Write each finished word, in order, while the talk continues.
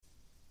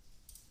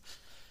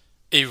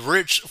A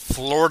rich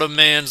Florida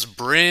man's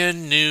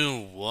brand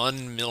new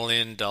 $1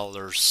 million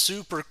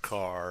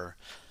supercar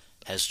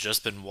has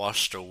just been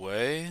washed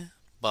away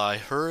by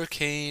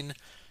Hurricane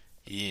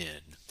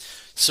Ian.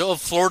 So, a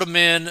Florida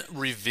man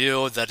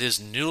revealed that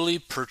his newly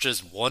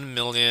purchased $1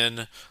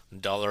 million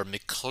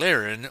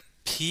McLaren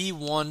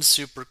P1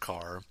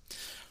 supercar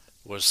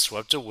was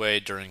swept away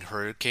during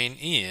Hurricane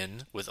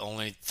Ian with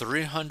only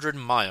 300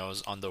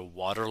 miles on the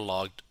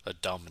waterlogged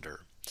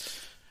odometer.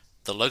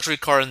 The luxury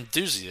car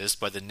enthusiast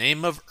by the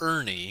name of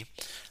Ernie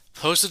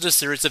posted a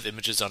series of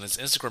images on his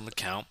Instagram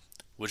account,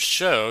 which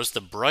shows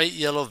the bright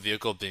yellow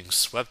vehicle being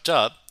swept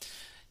up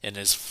in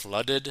his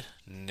flooded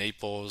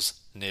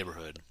Naples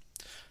neighborhood.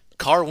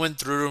 Car went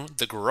through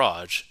the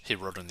garage, he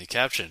wrote in the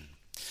caption.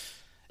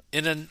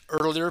 In an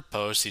earlier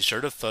post, he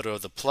shared a photo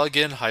of the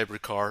plug-in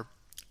hybrid car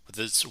with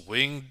its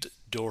winged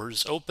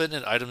doors open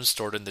and items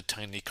stored in the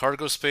tiny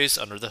cargo space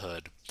under the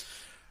hood.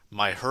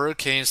 My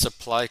hurricane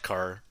supply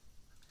car,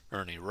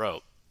 Ernie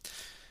wrote.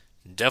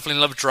 Definitely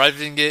love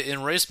driving it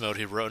in race mode,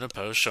 he wrote in a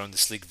post showing the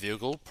sleek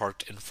vehicle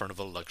parked in front of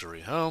a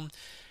luxury home.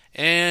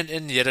 And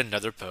in yet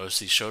another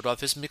post, he showed off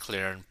his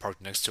McLaren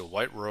parked next to a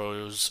white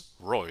Rolls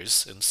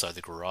Royce inside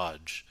the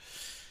garage.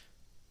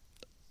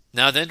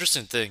 Now, the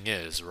interesting thing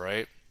is,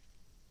 right?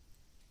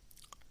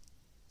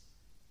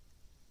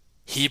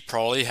 He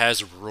probably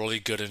has really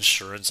good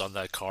insurance on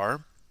that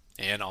car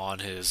and on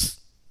his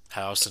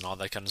house and all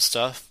that kind of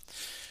stuff.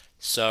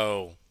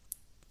 So,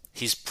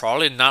 he's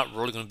probably not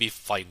really going to be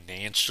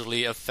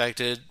financially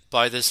affected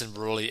by this in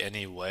really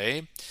any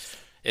way.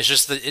 It's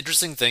just the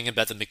interesting thing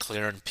about the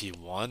McLaren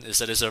P1 is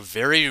that it's a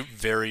very,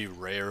 very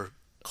rare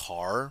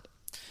car.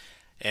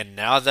 And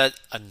now that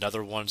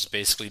another one's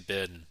basically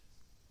been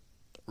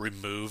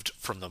removed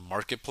from the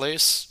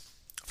marketplace,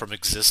 from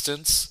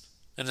existence,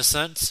 in a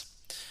sense,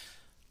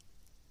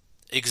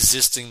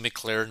 existing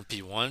McLaren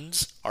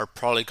P1s are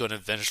probably going to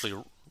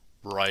eventually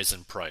rise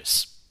in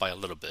price by a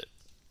little bit.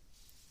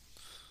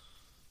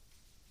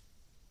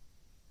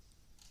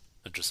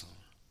 Interesting.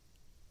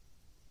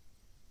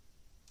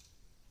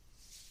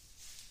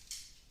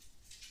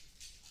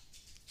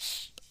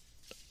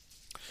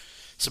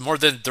 So more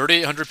than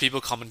 3,800 people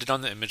commented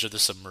on the image of the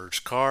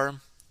submerged car.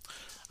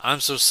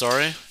 I'm so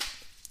sorry.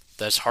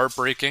 That's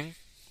heartbreaking.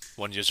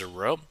 One user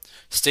wrote.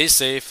 Stay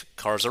safe.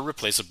 Cars are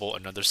replaceable.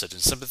 Another said in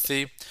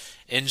sympathy.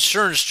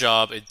 Insurance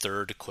job. A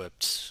third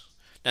equipped.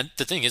 And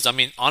the thing is, I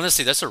mean,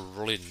 honestly, that's a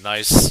really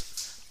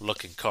nice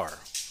looking car,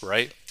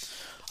 right?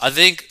 I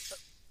think,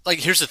 like,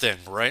 here's the thing,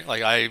 right?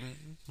 Like, I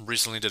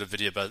recently did a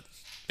video about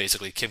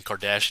basically Kim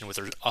Kardashian with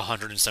her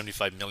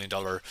 $175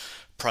 million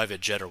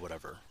private jet or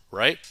whatever,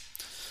 right?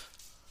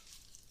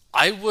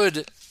 I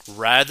would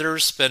rather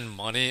spend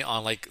money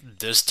on like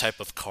this type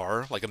of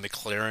car, like a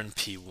McLaren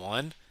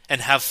P1,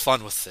 and have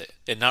fun with it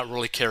and not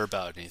really care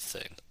about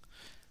anything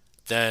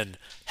than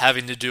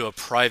having to do a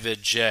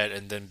private jet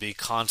and then be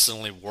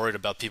constantly worried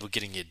about people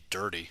getting it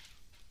dirty.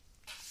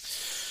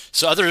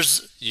 So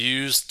others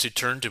used to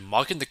turn to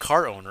mocking the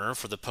car owner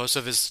for the post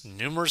of his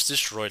numerous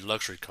destroyed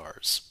luxury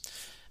cars.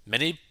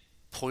 Many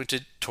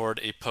pointed toward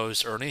a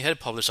post Ernie had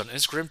published on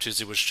Instagram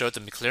Tuesday which showed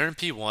the McLaren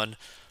P1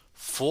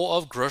 full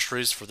of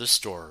groceries for the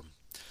storm.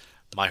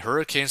 My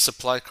hurricane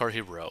supply car,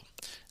 he wrote.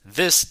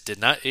 This did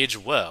not age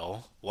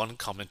well, one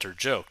commenter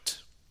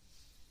joked.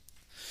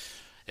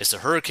 It's the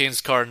hurricane's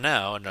car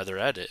now, another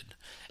added.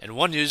 And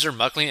one user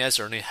mockingly asked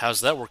Ernie,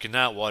 how's that working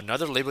out, while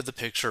another labeled the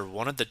picture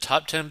one of the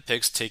top 10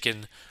 pics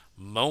taken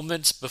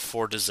moments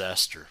before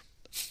disaster.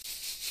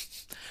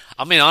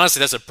 I mean, honestly,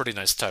 that's a pretty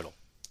nice title,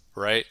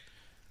 right?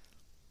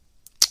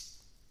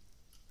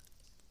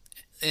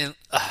 And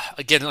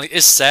again, like,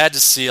 it's sad to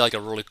see like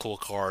a really cool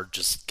car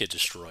just get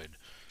destroyed.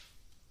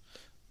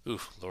 Ooh,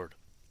 Lord.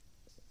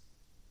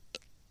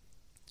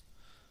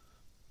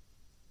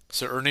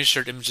 So Ernie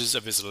shared images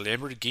of his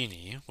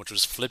Lamborghini, which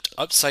was flipped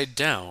upside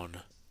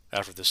down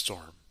after the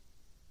storm.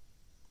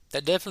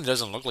 That definitely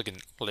doesn't look like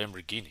a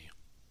Lamborghini.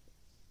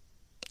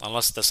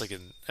 Unless that's like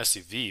an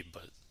SUV,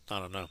 but I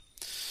don't know.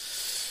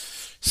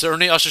 So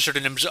Ernie also shared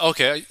an image.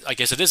 Okay, I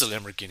guess it is a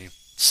Lamborghini.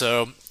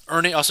 So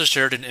Ernie also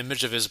shared an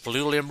image of his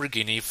blue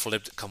Lamborghini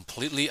flipped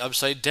completely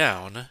upside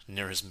down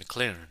near his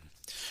McLaren.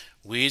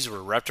 Weeds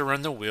were wrapped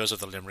around the wheels of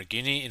the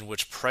Lamborghini, in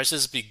which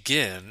prices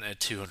begin at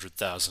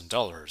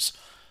 $200,000.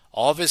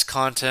 All of its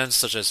contents,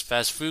 such as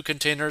fast food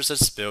containers, had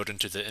spilled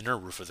into the inner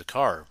roof of the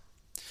car.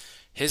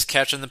 His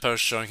caption in the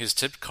post showing his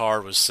tipped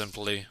car was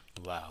simply,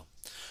 wow.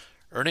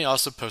 Ernie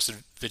also posted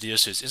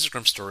videos to his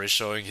Instagram story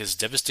showing his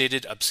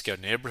devastated upscale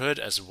neighborhood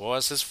as well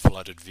as his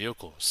flooded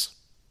vehicles.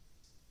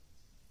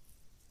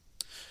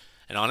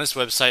 And on his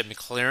website,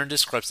 McLaren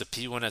describes the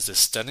P1 as a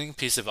stunning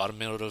piece of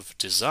automotive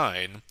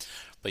design,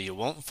 but you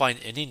won't find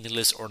any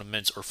needless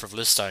ornaments or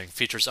frivolous styling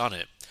features on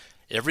it.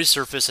 Every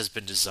surface has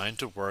been designed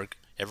to work,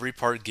 every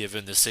part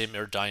given the same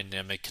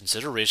aerodynamic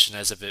consideration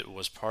as if it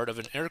was part of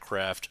an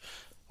aircraft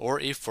or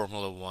a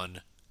Formula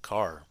One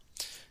car.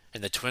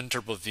 And the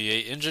twin-turbo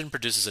V8 engine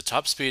produces a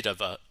top speed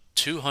of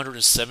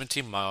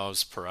 270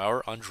 miles per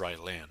hour on dry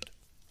land.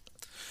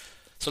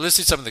 So let's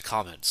see some of the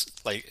comments.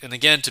 Like, and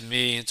again, to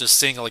me, just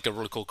seeing like a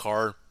really cool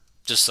car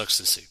just sucks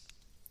to see.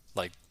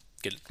 Like,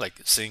 get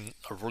like seeing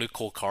a really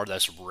cool car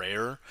that's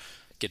rare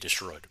get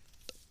destroyed.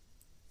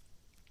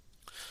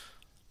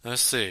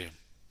 Let's see.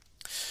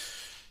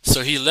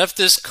 So he left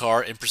this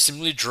car and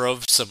presumably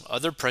drove some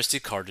other pricey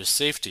car to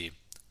safety.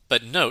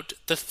 But note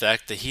the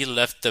fact that he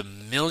left the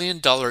 $1 million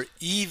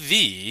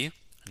EV,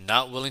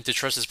 not willing to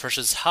trust his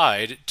precious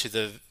hide to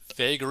the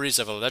vagaries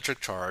of electric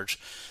charge.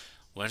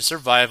 When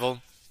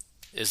survival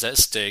is at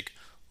stake,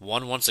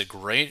 one wants a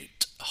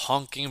great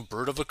honking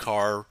bird of a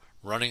car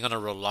running on a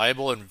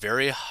reliable and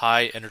very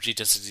high energy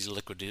density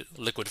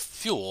liquid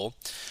fuel,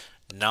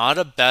 not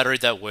a battery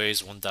that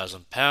weighs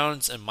 1,000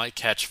 pounds and might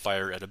catch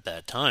fire at a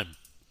bad time.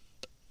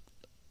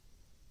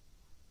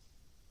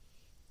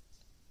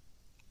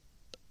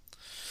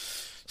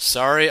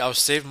 Sorry, I'll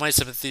save my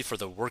sympathy for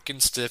the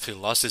working stiff who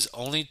lost his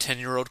only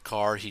 10-year-old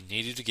car he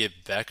needed to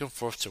get back and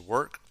forth to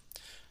work.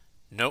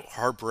 No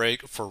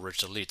heartbreak for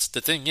rich elites.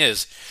 The thing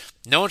is,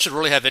 no one should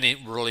really have any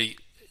really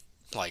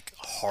like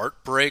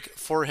heartbreak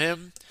for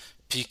him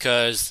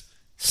because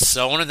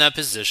someone in that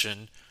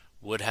position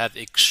would have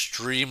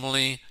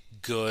extremely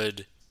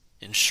good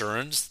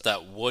insurance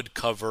that would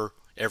cover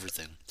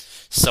everything.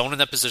 Someone in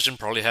that position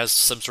probably has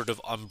some sort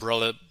of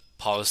umbrella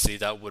policy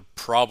that would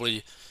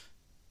probably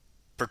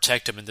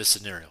protect him in this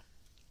scenario.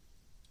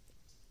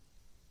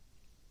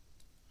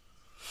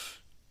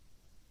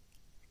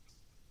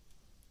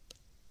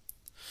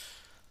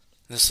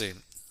 Let's see.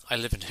 I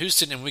live in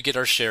Houston and we get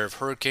our share of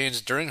hurricanes.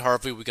 During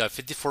Harvey, we got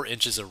 54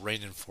 inches of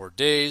rain in 4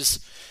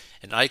 days,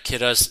 and Ike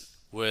hit us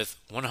with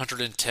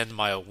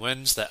 110-mile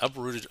winds that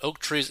uprooted oak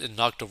trees and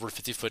knocked over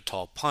 50-foot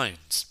tall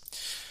pines.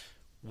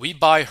 We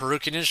buy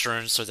hurricane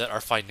insurance so that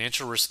our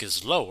financial risk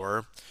is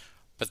lower,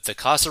 but the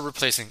cost of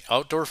replacing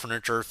outdoor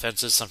furniture,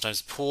 fences,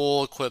 sometimes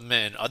pool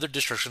equipment, and other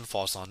destruction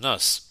falls on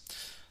us.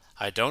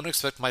 I don't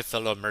expect my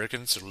fellow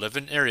Americans to live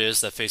in areas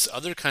that face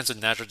other kinds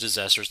of natural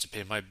disasters to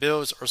pay my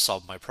bills or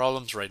solve my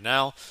problems right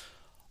now.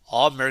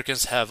 All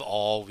Americans have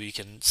all we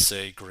can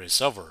say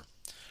grace over.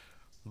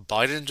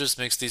 Biden just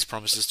makes these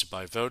promises to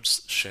buy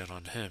votes. Shame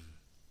on him.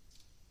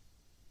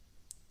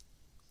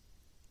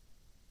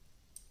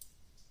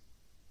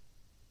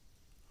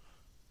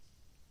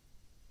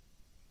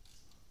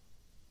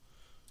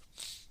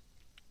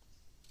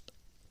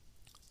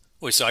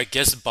 Wait, so I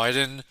guess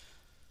Biden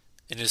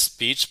in his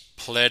speech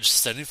pledged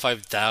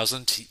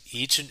 75,000 to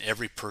each and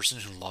every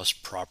person who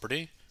lost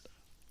property?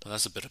 Well,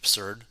 that's a bit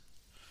absurd.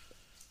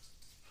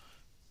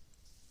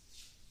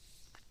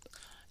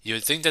 You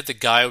would think that the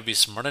guy would be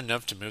smart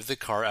enough to move the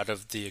car out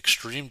of the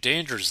extreme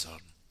danger zone.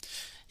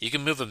 You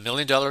can move $1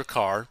 million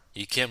car,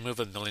 you can't move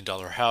 $1 million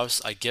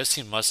house. I guess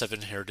he must have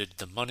inherited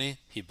the money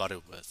he bought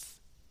it with.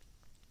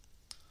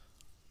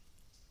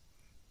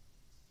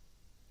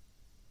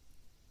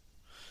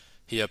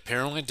 He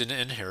apparently didn't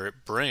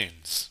inherit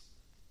brains.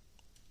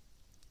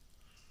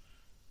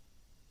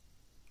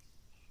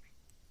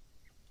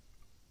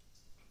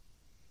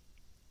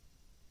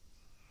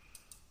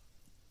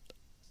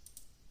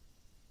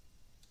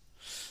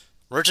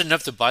 Rich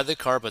enough to buy the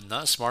car, but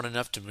not smart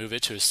enough to move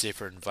it to a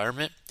safer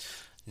environment.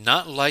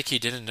 Not like he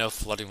didn't know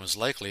flooding was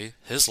likely.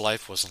 His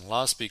life wasn't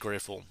lost. Be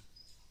grateful.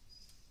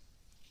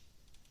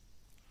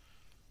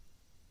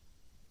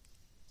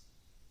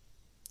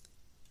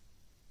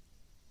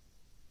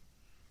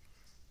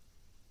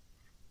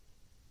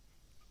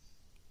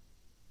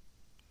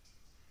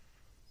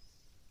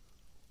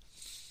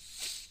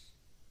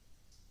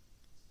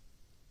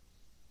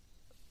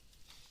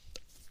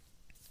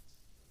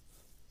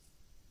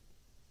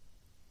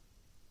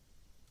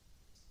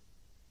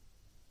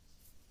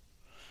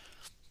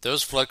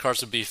 Those flood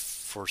cars would be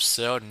for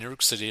sale in New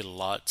York City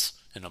lots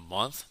in a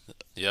month.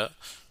 Yeah.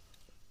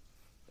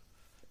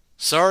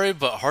 Sorry,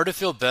 but hard to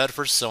feel bad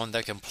for someone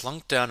that can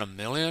plunk down $1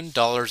 million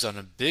on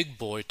a big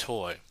boy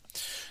toy.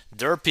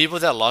 There are people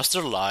that lost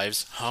their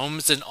lives,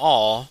 homes, and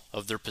all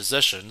of their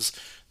possessions.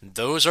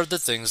 Those are the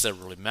things that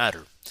really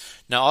matter.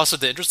 Now, also,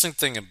 the interesting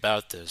thing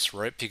about this,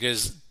 right?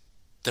 Because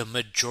the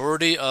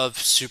majority of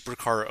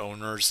supercar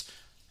owners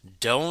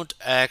don't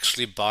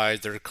actually buy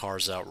their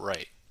cars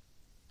outright.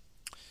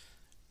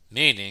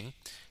 Meaning,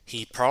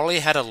 he probably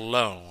had a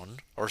loan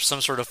or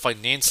some sort of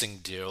financing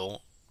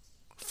deal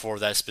for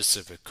that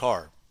specific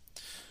car.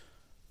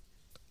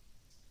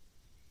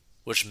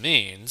 Which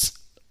means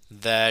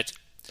that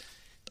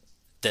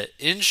the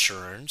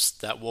insurance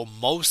that will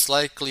most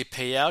likely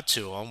pay out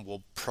to him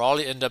will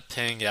probably end up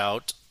paying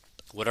out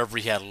whatever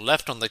he had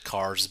left on the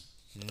car's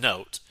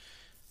note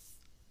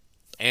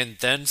and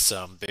then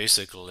some,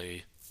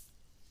 basically,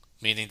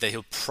 meaning that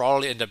he'll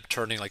probably end up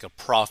turning like a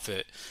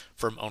profit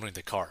from owning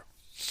the car.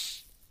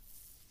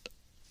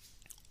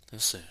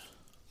 Let's see.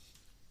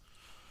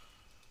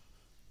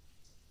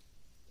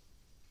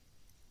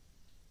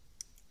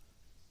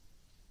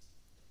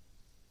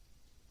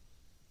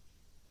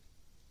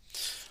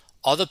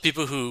 All the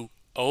people who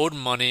owed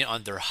money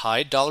on their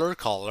high dollar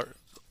cars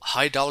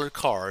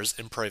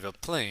and private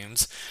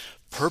planes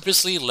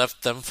purposely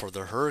left them for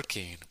the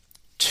hurricane.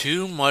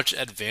 too much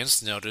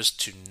advance notice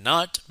to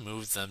not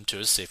move them to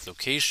a safe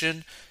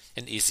location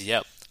and easy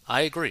out.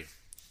 I agree,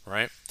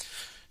 right?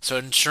 So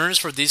insurance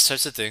for these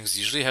types of things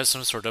usually has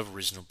some sort of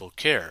reasonable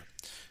care,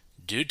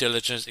 due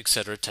diligence,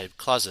 etc. type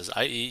clauses,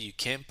 i.e., you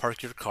can't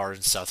park your car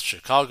in South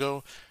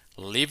Chicago,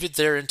 leave it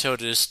there until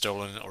it is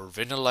stolen or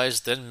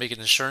vandalized, then make an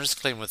insurance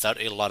claim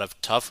without a lot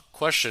of tough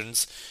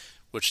questions,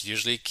 which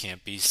usually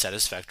can't be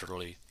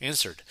satisfactorily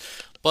answered.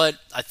 But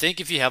I think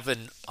if you have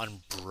an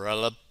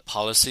umbrella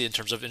policy in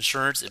terms of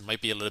insurance, it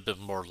might be a little bit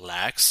more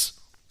lax,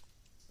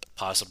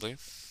 possibly.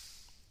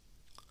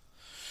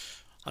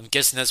 I'm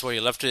guessing that's why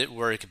you left it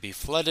where it could be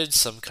flooded,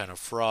 some kind of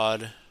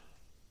fraud.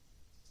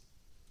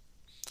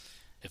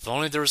 If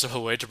only there was a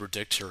way to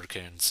predict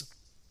hurricanes.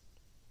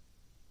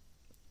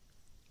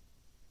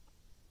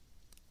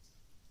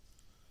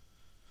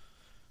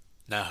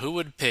 Now, who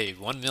would pay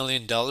 $1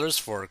 million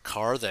for a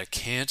car that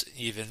can't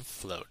even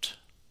float?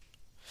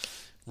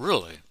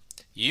 Really?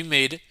 You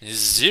made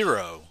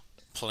zero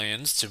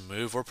plans to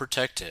move or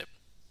protect it.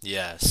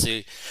 Yeah,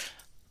 see,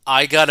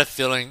 I got a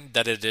feeling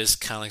that it is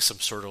kind of like some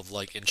sort of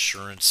like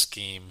insurance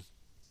scheme,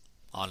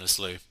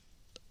 honestly.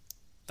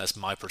 That's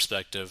my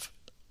perspective.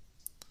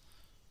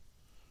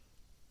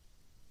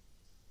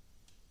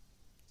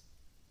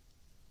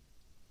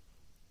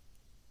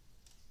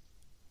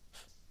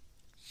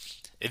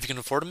 If you can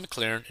afford a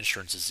McLaren,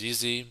 insurance is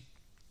easy.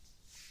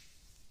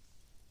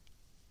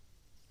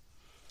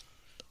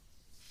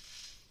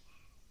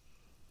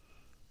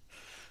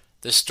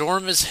 The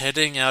storm is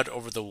heading out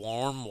over the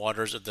warm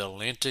waters of the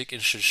Atlantic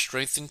and should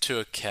strengthen to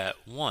a Cat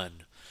 1,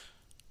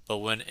 but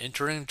when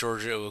entering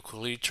Georgia, it will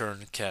quickly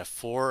turn Cat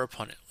 4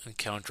 upon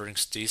encountering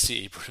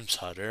Stacey Abrams'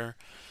 hot air.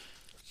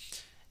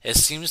 It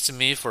seems to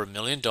me for $1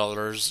 million,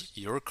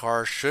 your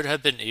car should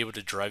have been able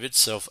to drive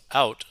itself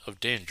out of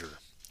danger.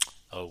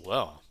 Oh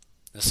well.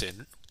 Let's see.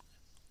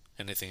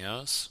 Anything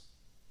else?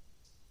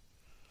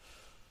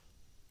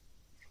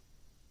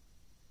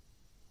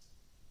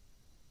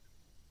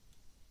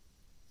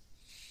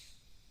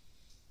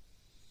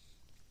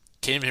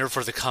 Came here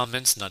for the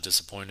comments, not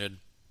disappointed.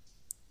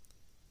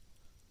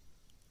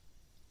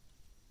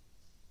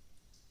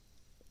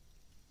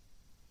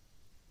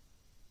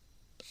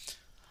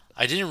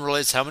 I didn't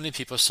realize how many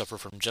people suffer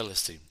from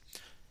jealousy.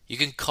 You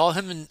can call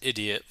him an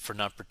idiot for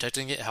not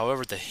protecting it,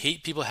 however, the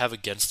hate people have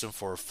against him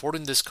for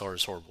affording this car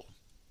is horrible.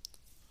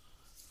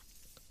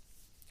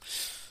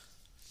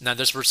 Now,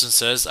 this person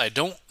says, I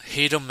don't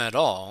hate him at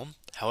all,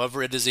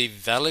 however, it is a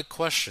valid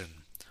question.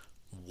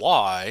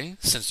 Why,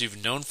 since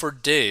you've known for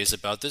days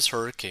about this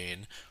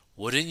hurricane,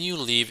 wouldn't you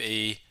leave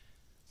a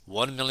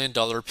 $1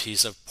 million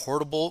piece of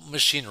portable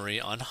machinery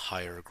on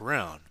higher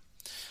ground?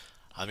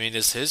 I mean,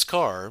 it's his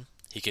car.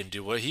 He can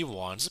do what he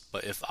wants,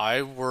 but if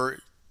I were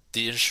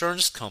the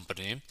insurance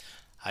company,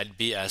 I'd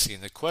be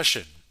asking the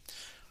question.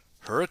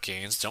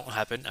 Hurricanes don't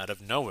happen out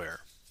of nowhere.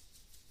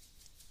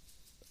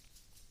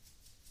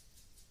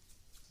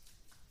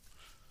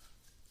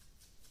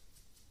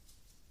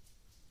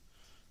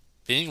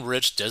 Being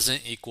rich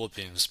doesn't equal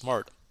being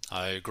smart.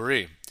 I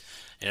agree.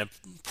 And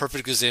a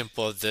perfect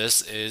example of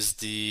this is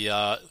the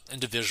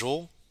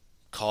individual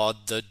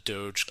called the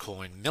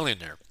Dogecoin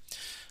millionaire,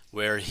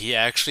 where he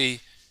actually,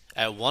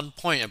 at one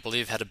point, I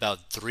believe, had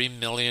about 3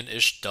 million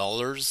ish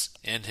dollars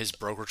in his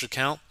brokerage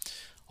account,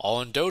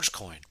 all in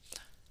Dogecoin.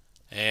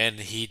 And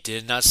he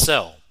did not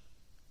sell,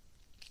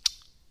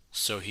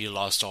 so he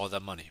lost all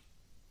that money.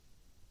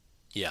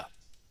 Yeah.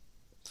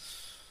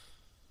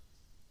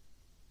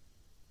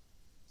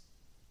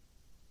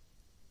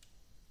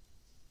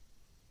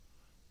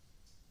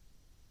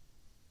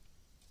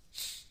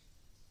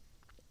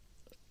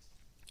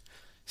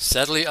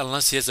 Sadly,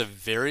 unless he has a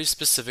very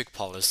specific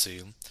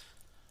policy,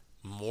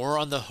 more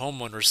on the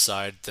homeowner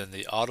side than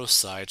the auto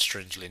side,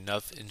 strangely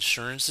enough,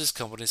 insurance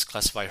companies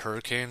classify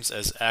hurricanes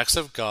as acts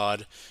of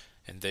God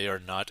and they are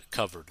not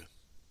covered.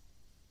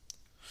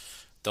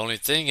 The only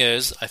thing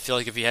is, I feel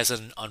like if he has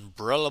an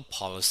umbrella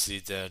policy,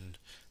 then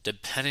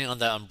depending on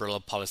that umbrella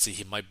policy,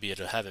 he might be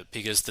able to have it.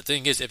 Because the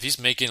thing is, if he's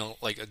making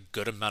like a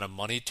good amount of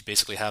money to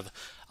basically have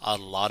a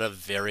lot of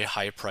very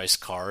high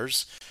priced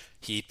cars,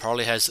 he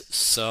probably has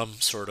some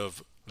sort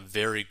of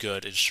very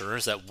good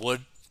insurance that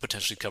would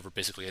potentially cover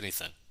basically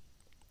anything.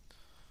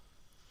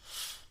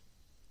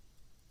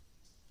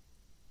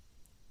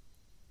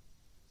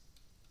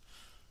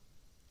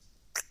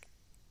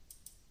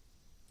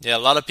 Yeah, a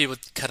lot of people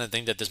kind of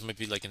think that this might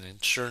be like an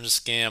insurance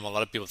scam. A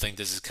lot of people think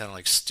this is kind of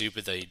like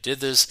stupid that he did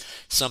this.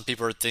 Some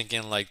people are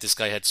thinking like this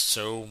guy had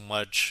so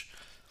much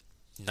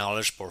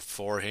knowledge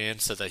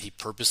beforehand so that he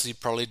purposely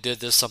probably did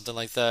this, something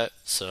like that.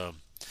 So,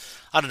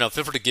 I don't know.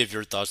 Feel free to give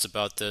your thoughts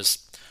about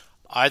this.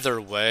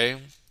 Either way,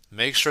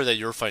 make sure that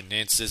your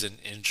finances and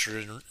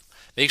insurance,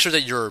 make sure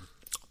that your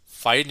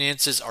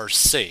finances are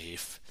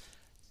safe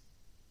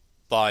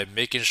by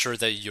making sure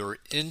that your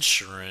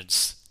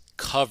insurance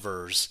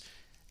covers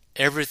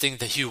everything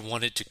that you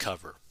want it to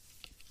cover.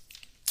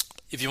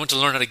 If you want to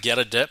learn how to get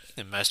out of debt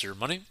and master your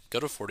money, go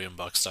to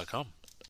 40inbox.com.